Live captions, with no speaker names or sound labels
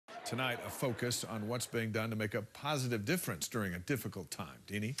Tonight, a focus on what's being done to make a positive difference during a difficult time.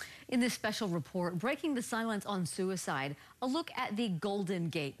 Deanie? In this special report, Breaking the Silence on Suicide, a look at the Golden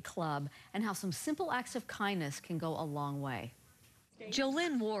Gate Club and how some simple acts of kindness can go a long way.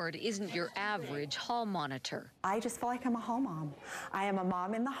 Jolynn Ward isn't your average hall monitor. I just feel like I'm a hall mom. I am a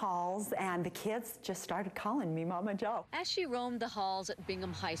mom in the halls, and the kids just started calling me Mama Jo. As she roamed the halls at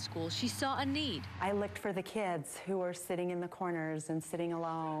Bingham High School, she saw a need. I looked for the kids who were sitting in the corners and sitting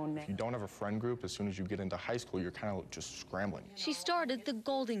alone. If you don't have a friend group, as soon as you get into high school, you're kind of just scrambling. She started the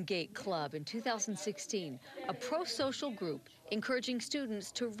Golden Gate Club in 2016, a pro-social group encouraging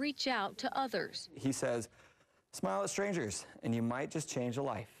students to reach out to others. He says, smile at strangers, and you might just change a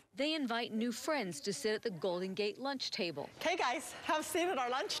life. They invite new friends to sit at the Golden Gate lunch table. Hey guys, have a seat at our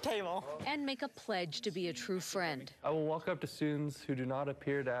lunch table. And make a pledge to be a true friend. I will walk up to students who do not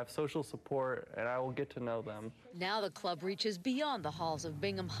appear to have social support, and I will get to know them. Now the club reaches beyond the halls of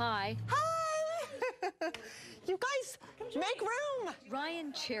Bingham High. Hi! You guys, make room!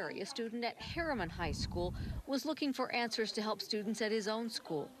 Ryan Cherry, a student at Harriman High School, was looking for answers to help students at his own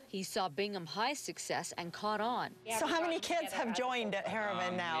school. He saw Bingham High's success and caught on. So how many kids have joined at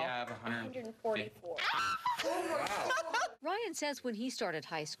Harriman now? We have 144. Ryan says when he started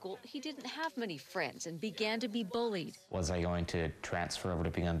high school, he didn't have many friends and began to be bullied. Was I going to transfer over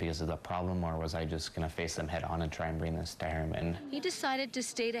to Bingham because of the problem, or was I just going to face them head on and try and bring this to Harriman? He decided to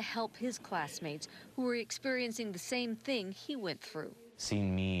stay to help his classmates who were experiencing the same thing he went through.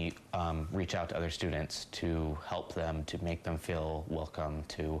 Seeing me reach out to other students to help them, to make them feel welcome,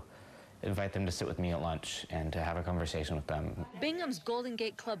 to invite them to sit with me at lunch and to have a conversation with them. Bingham's Golden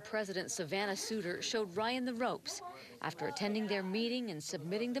Gate Club president Savannah Suter showed Ryan the ropes. After attending their meeting and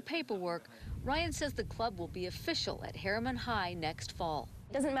submitting the paperwork, Ryan says the club will be official at Harriman High next fall.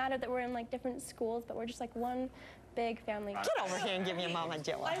 It doesn't matter that we're in like different schools, but we're just like one big family. Get over here and give your Mama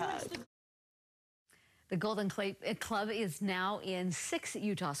Jo a hug. The Golden Gate Club is now in 6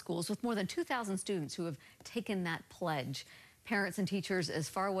 Utah schools with more than 2,000 students who have taken that pledge. Parents and teachers as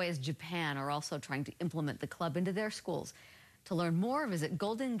far away as Japan are also trying to implement the club into their schools. To learn more, visit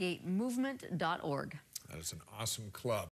goldengatemovement.org. That is an awesome club.